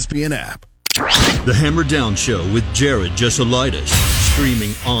ESPN app. The Hammer Down Show with Jared Jesolitis.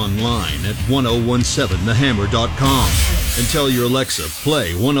 Streaming online at 1017thehammer.com. And tell your Alexa,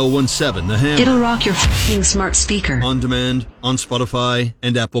 play 1017 The Hammer. It'll rock your f***ing smart speaker. On demand, on Spotify,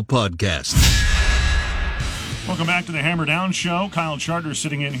 and Apple Podcasts. Welcome back to the Hammer Down Show. Kyle Charter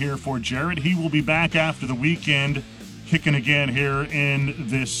sitting in here for Jared. He will be back after the weekend, kicking again here in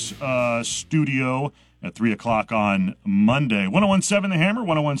this studio at 3 o'clock on Monday. 1017 The Hammer,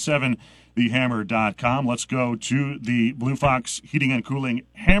 1017thehammer.com. Let's go to the Blue Fox Heating and Cooling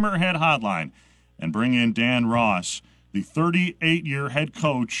Hammerhead Hotline and bring in Dan Ross, the 38-year head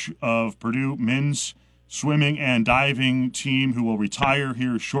coach of Purdue men's swimming and diving team, who will retire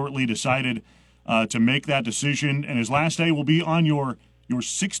here shortly, decided to make that decision. And his last day will be on your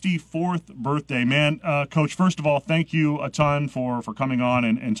 64th birthday. Man, Coach, first of all, thank you a ton for coming on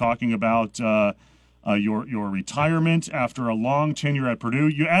and talking about your retirement after a long tenure at Purdue.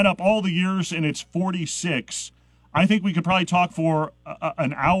 You add up all the years, and it's 46. I think we could probably talk for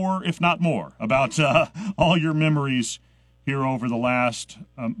an hour, if not more, about all your memories here over the last,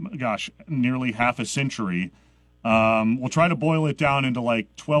 nearly half a century. We'll try to boil it down into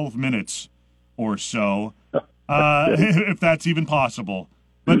like 12 minutes or so, if that's even possible.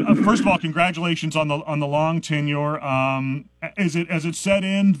 But first of all, congratulations on the long tenure. Has it set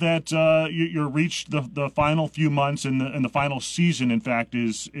in that you're reached the final few months and the final season, in fact,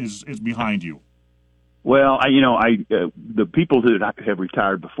 is behind you? Well, the people that have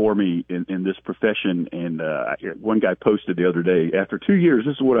retired before me in this profession, and one guy posted the other day, after 2 years,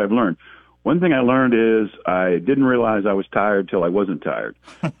 this is what I've learned. One thing I learned is I didn't realize I was tired till I wasn't tired,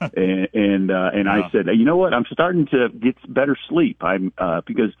 and I said, you know what? I'm starting to get better sleep.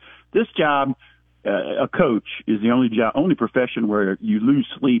 Because this job, a coach, is the only profession where you lose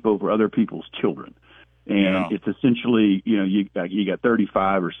sleep over other people's children. And it's essentially, you got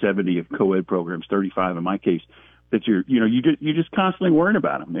 35 or 70 of co-ed programs, 35 in my case, that you're just constantly worrying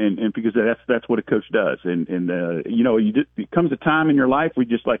about them, and because that's what a coach does. It comes a time in your life where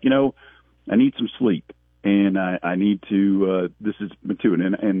you're just like, I need some sleep, and I need to. This is too,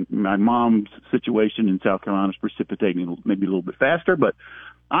 and my mom's situation in South Carolina is precipitating maybe a little bit faster, but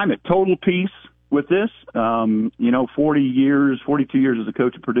I'm at total peace with this. 42 years as a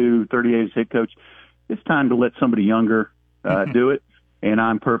coach at Purdue, 38 as head coach. It's time to let somebody younger do it, and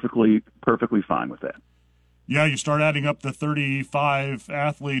I'm perfectly fine with that. Yeah, you start adding up the 35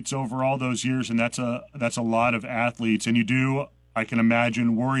 athletes over all those years, and that's a lot of athletes. And you do, I can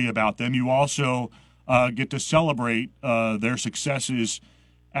imagine, worry about them. You also get to celebrate their successes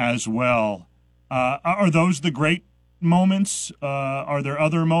as well. Are those the great moments? Are there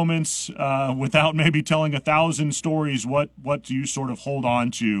other moments, without maybe telling 1,000 stories, what do you sort of hold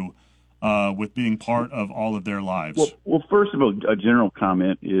on to with being part of all of their lives? Well, first of all, a general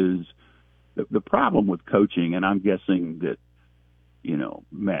comment is the problem with coaching, and I'm guessing that,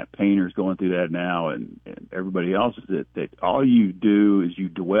 Matt Painter's going through that now and everybody else, is that all you do is you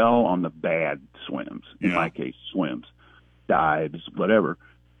dwell on the bad swims, in my case, swims, dives, whatever.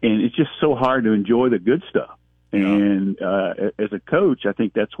 And it's just so hard to enjoy the good stuff. And as a coach, I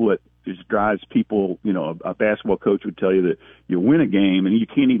think that's what just drives people. A basketball coach would tell you that you win a game and you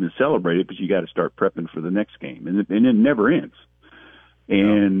can't even celebrate it because you got to start prepping for the next game, and it never ends.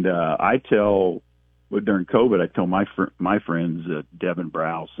 And during COVID, I tell my friends, Devin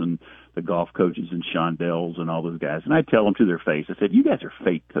Browse and the golf coaches and Shondells and all those guys, and I tell them to their face, I said, you guys are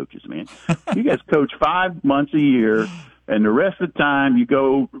fake coaches, man. You guys coach 5 months a year, and the rest of the time you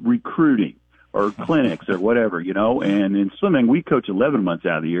go recruiting or clinics or whatever, and in swimming, we coach 11 months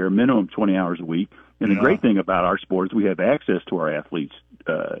out of the year, minimum 20 hours a week. And the great thing about our sport is we have access to our athletes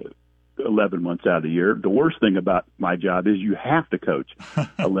 11 months out of the year. The worst thing about my job is you have to coach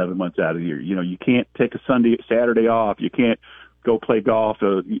 11 months out of the year. You can't take a Saturday off. You can't go play golf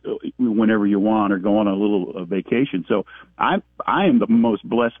whenever you want or go on a little vacation. So I am the most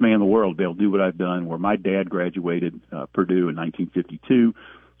blessed man in the world to be able to do what I've done, where my dad graduated Purdue in 1952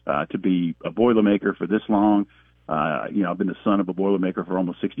 to be a Boilermaker for this long. I've been the son of a Boilermaker for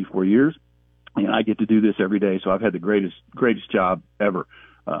almost 64 years, and I get to do this every day. So I've had the greatest job ever.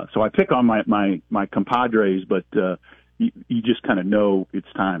 So I pick on my compadres, but you just kind of know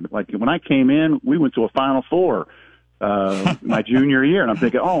it's time. Like when I came in, we went to a Final Four my junior year, and I'm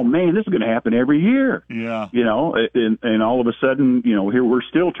thinking, oh man, this is going to happen every year. Yeah. And all of a sudden, here we're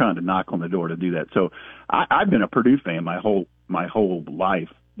still trying to knock on the door to do that. So I've been a Purdue fan my whole life.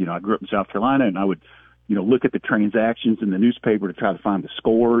 I grew up in South Carolina, and I would, look at the transactions in the newspaper to try to find the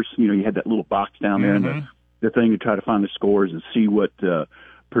scores. You had that little box down there in the thing to try to find the scores and see what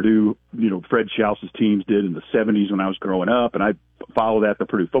Purdue, Fred Schauss's teams did in the 70s when I was growing up, and I followed the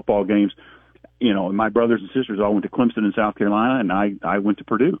Purdue football games. And my brothers and sisters all went to Clemson in South Carolina, and I went to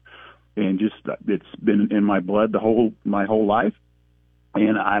Purdue. And just it's been in my blood my whole life.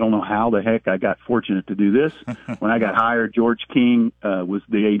 And I don't know how the heck I got fortunate to do this. When I got hired, George King was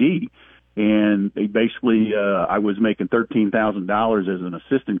the AD, and they basically I was making $13,000 as an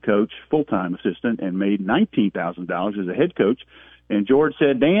assistant coach, full-time assistant, and made $19,000 as a head coach. And George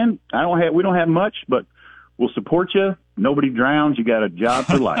said, "Dan, we don't have much, but we'll support you. Nobody drowns. You got a job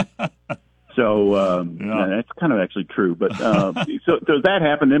for life." So that's kind of actually true. But so that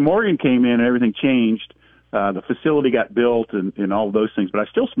happened. Then Morgan came in and everything changed. The facility got built and all of those things. But I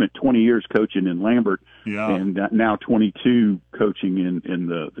still spent 20 years coaching in Lambert and now 22 coaching in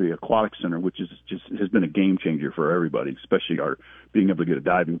the aquatic center, which has been a game changer for everybody, especially our being able to get a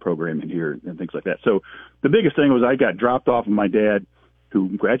diving program in here and things like that. So the biggest thing was I got dropped off of my dad, who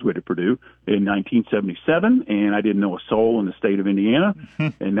graduated Purdue in 1977, and I didn't know a soul in the state of Indiana.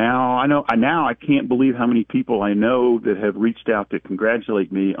 And now I can't believe how many people I know that have reached out to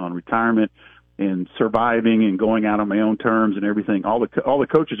congratulate me on retirement and surviving and going out on my own terms and everything. All the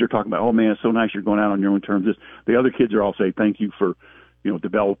coaches are talking about, "Oh man, it's so nice you're going out on your own terms." The other kids are all saying, "Thank you for,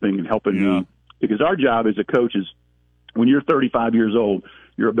 developing and helping me." Because our job as a coach is, when you're 35 years old,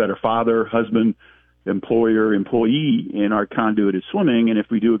 you're a better father, husband, employer, employee, and our conduit is swimming. And if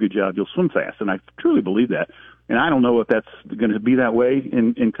we do a good job, you'll swim fast. And I truly believe that. And I don't know if that's going to be that way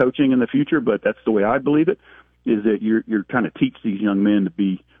in coaching in the future, but that's the way I believe it, is that you're trying to teach these young men to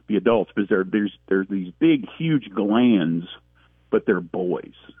be adults, because there's these big, huge glands, but they're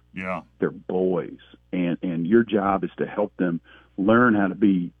boys. Yeah. They're boys. And your job is to help them learn how to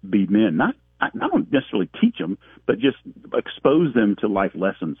be men. I don't necessarily teach them, but just expose them to life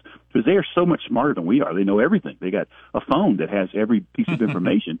lessons, because they are so much smarter than we are. They know everything. They got a phone that has every piece of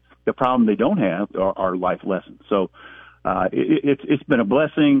information. The problem they don't have are life lessons. So it's been a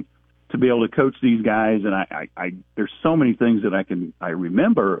blessing to be able to coach these guys, and I there's so many things that I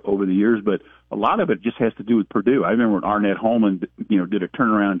remember over the years, but a lot of it just has to do with Purdue. I remember when Arnett Holman, did a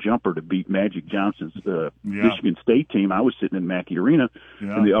turnaround jumper to beat Magic Johnson's Michigan State team. I was sitting in Mackey Arena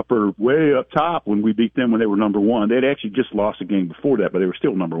in the way up top when we beat them when they were number one. They'd actually just lost a game before that, but they were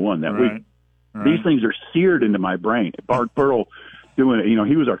still number one that week. Right. These things are seared into my brain. Bart Burrell doing it,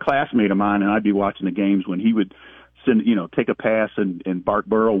 he was our classmate of mine, and I'd be watching the games when he would take a pass and Bart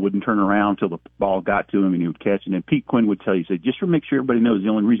Burrell wouldn't turn around until the ball got to him and he would catch it. And then Pete Quinn would tell you, say, just to make sure everybody knows the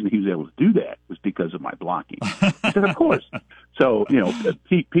only reason he was able to do that was because of my blocking. I said, of course. So,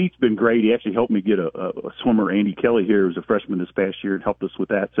 Pete's been great. He actually helped me get a swimmer, Andy Kelly, here, who was a freshman this past year, and helped us with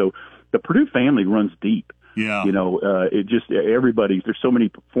that. So the Purdue family runs deep. Yeah. It just, everybody, there's so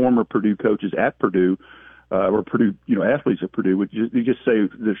many former Purdue coaches at Purdue, or Purdue, athletes at Purdue, they just say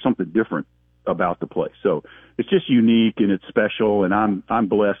there's something different about the place. So it's just unique and it's special, and I'm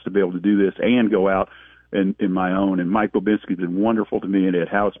blessed to be able to do this and go out in my own. And Mike Bobinski's been wonderful to me, and Ed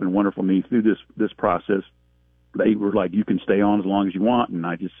Howe's been wonderful to me through this process. They were like, "You can stay on as long as you want," and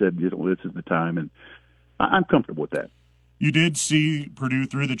I just said, "This is the time," and I'm comfortable with that. You did see Purdue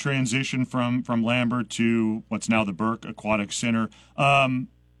through the transition from Lambert to what's now the Burke Aquatic Center.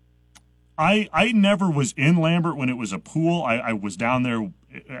 I never was in Lambert when it was a pool. I was down there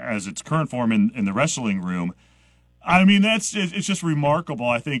as its current form in the wrestling room. I mean, it's just remarkable.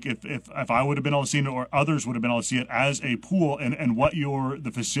 I think if I would have been able to see it, or others would have been able to see it as a pool, and what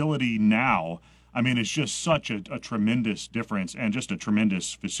the facility now, I mean, it's just such a tremendous difference, and just a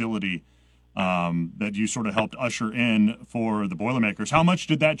tremendous facility that you sort of helped usher in for the Boilermakers. How much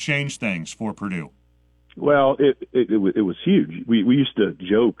did that change things for Purdue? Well, it was huge. We used to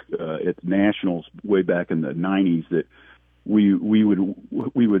joke at nationals way back in the 90s that we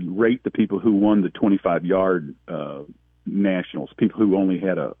would rate the people who won the 25-yard nationals, people who only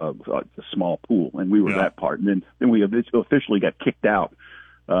had a small pool, and we were that part. And then we officially got kicked out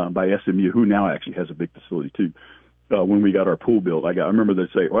by SMU, who now actually has a big facility too. When we got our pool built, I remember they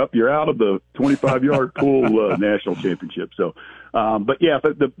say, "Well, you're out of the 25-yard pool national championship." So, but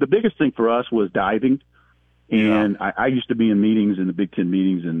the biggest thing for us was diving. And I used to be in meetings, in the Big Ten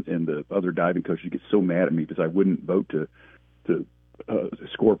meetings, and the other diving coaches get so mad at me because I wouldn't vote to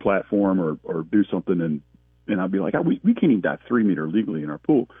score platform or do something, and I'd be like, we can't even dive 3 meter legally in our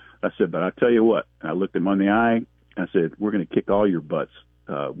pool. I said, but I tell you what, and I looked them on the eye, and I said, we're going to kick all your butts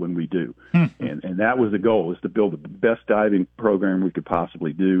when we do. And that was the goal, is to build the best diving program we could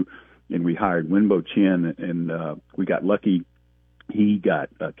possibly do. And we hired Winbo Chin, and we got lucky. He got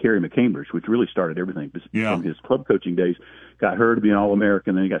Kerry McCambridge, which really started everything from his club coaching days. Got her to be an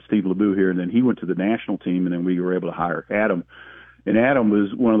All-American, then he got Steve LeBoux here, and then he went to the national team, and then we were able to hire Adam. And Adam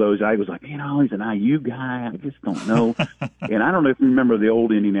was one of those. I was like, he's an IU guy. I just don't know. And I don't know if you remember the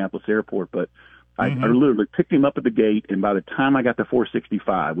old Indianapolis airport, but I literally picked him up at the gate, and by the time I got to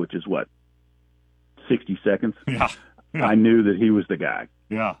 465, which is 60 seconds, I knew that he was the guy.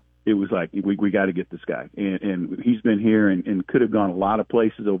 Yeah. It was like, we got to get this guy. And he's been here and could have gone a lot of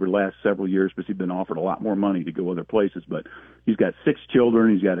places over the last several years, because he's been offered a lot more money to go other places. But he's got 6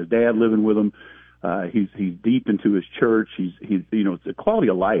 children. He's got his dad living with him. He's deep into his church. He's it's the quality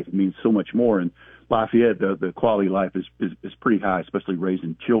of life. It means so much more. And Lafayette, the quality of life is pretty high, especially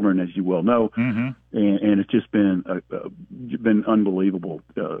raising children, as you well know. And it's just been unbelievable.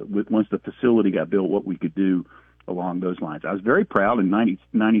 Once the facility got built, what we could do along those lines. I was very proud. In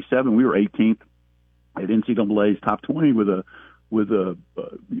 97, we were 18th at NCAA's top 20 with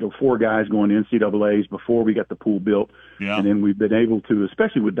 4 guys going to NCAA's before we got the pool built. Yeah. And then we've been able to,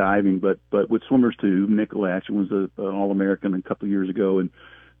 especially with diving, but with swimmers too. Nick Latch was an All-American a couple of years ago, and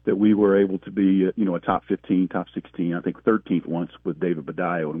that we were able to be a top 15, top 16, I think 13th once with David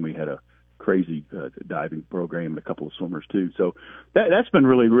Badayo, and we had a crazy diving program and a couple of swimmers too. So that's been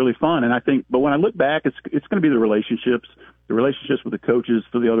really, really fun. And I think, but when I look back, it's going to be the relationships with the coaches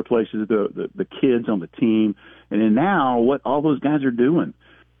for the other places, the kids on the team, and then now what all those guys are doing.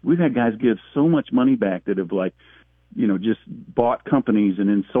 We've had guys give so much money back that have just bought companies and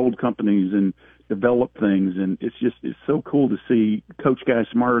then sold companies and developed things. And it's so cool to see coach guys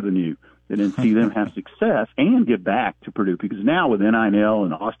smarter than you, and then see them have success and give back to Purdue. Because now with NIL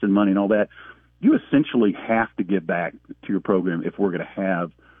and Austin money and all that, you essentially have to give back to your program if we're going to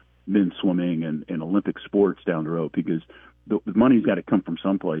have men's swimming and Olympic sports down the road, because the money's got to come from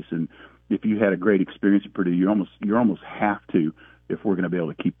someplace. And if you had a great experience at Purdue, you almost have to, if we're going to be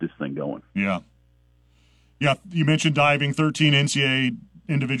able to keep this thing going. Yeah. Yeah, you mentioned diving, 13 NCAA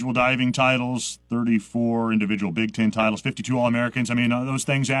individual diving titles, 34 individual Big Ten titles, 52 All-Americans. I mean, those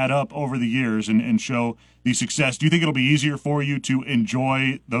things add up over the years and show the success. Do you think it'll be easier for you to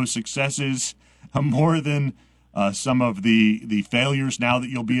enjoy those successes more than some of the failures now that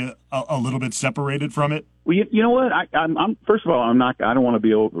you'll be a little bit separated from it? Well, you know what? I'm first of all, I don't want to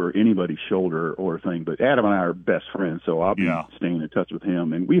be over anybody's shoulder or thing, but Adam and I are best friends, so I'll be staying in touch with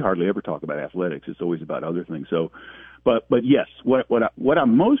him, and we hardly ever talk about athletics. It's always about other things. So, but yes, what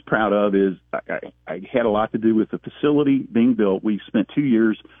I'm most proud of is I had a lot to do with the facility being built. We spent 2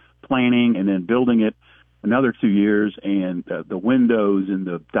 years planning and then building it, another 2 years, and the windows and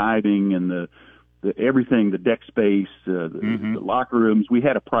the diving and the everything, the deck space, the locker rooms, we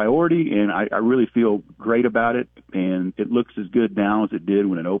had a priority, and I really feel great about it. And it looks as good now as it did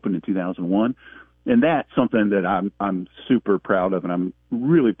when it opened in 2001. And that's something that I'm super proud of, and I'm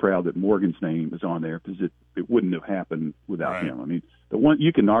really proud that Morgan's name is on there, because it wouldn't have happened without him. I mean,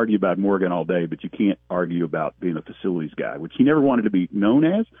 you can argue about Morgan all day, but you can't argue about being a facilities guy, which he never wanted to be known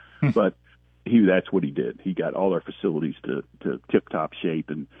as, but that's what he did. He got all our facilities to tip-top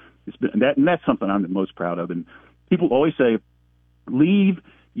shape, and it's been and that's something I'm the most proud of. And people always say, leave.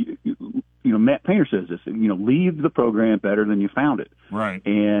 Matt Painter says this. Leave the program better than you found it. Right.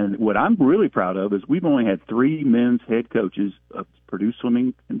 And what I'm really proud of is we've only had 3 men's head coaches of Purdue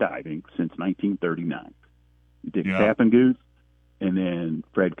swimming and diving since 1939. Dick Tappengoose, and then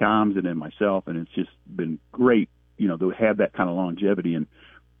Fred Combs, and then myself. And it's just been great, to have that kind of longevity. And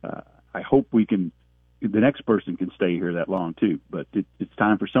I hope the next person can stay here that long too, but it's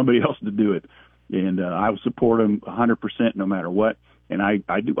time for somebody else to do it. And I will support them 100% no matter what. And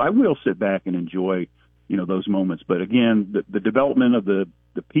I will sit back and enjoy, those moments. But again, the development of the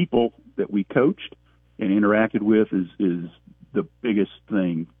people that we coached and interacted with is the biggest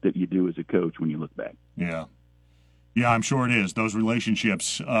thing that you do as a coach when you look back. Yeah. Yeah, I'm sure it is. Those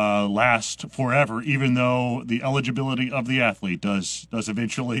relationships last forever, even though the eligibility of the athlete does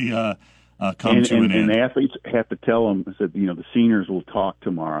eventually come to an end. And the athletes have to tell them that the seniors will talk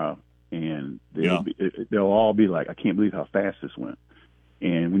tomorrow, and they'll all be like, I can't believe how fast this went.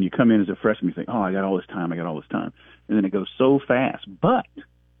 And when you come in as a freshman, you think, oh, I got all this time. And then it goes so fast. But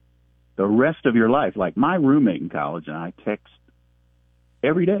the rest of your life, like my roommate in college and I text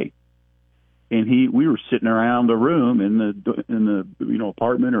every day. And we were sitting around the room in the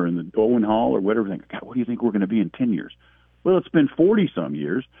apartment or in the Owen Hall or whatever. Thinking, God, what do you think we're going to be in 10 years? Well, it's been 40-some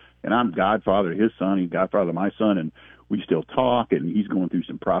years, and I'm godfather to his son. He's godfather to my son, and we still talk, and he's going through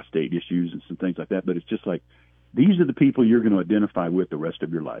some prostate issues and some things like that. But it's just like, these are the people you're going to identify with the rest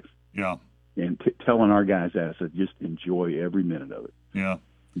of your life. Yeah. And telling our guys that, I said, just enjoy every minute of it. Yeah.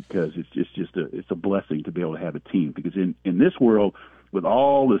 Because it's a blessing to be able to have a team. Because in this world, with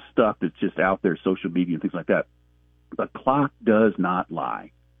all the stuff that's just out there, social media and things like that, the clock does not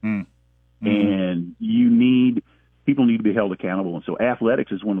lie. And you need people need to be held accountable. And so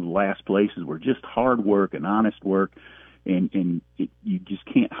athletics is one of the last places where just hard work and honest work, and you just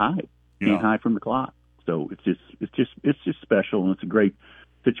can't hide. You can't hide from the clock. So it's just special, and it's a great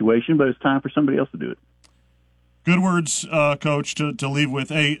situation, but it's time for somebody else to do it. Good words, Coach, to leave with.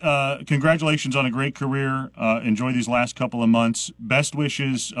 Hey, congratulations on a great career. Enjoy these last couple of months. Best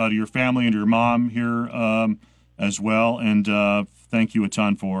wishes to your family and to your mom here as well. And thank you a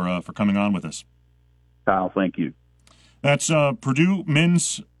ton for coming on with us. Kyle, thank you. That's Purdue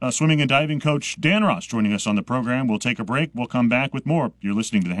men's swimming and diving coach Dan Ross joining us on the program. We'll take a break. We'll come back with more. You're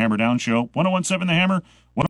listening to the Hammer Down Show, 101.7 The Hammer.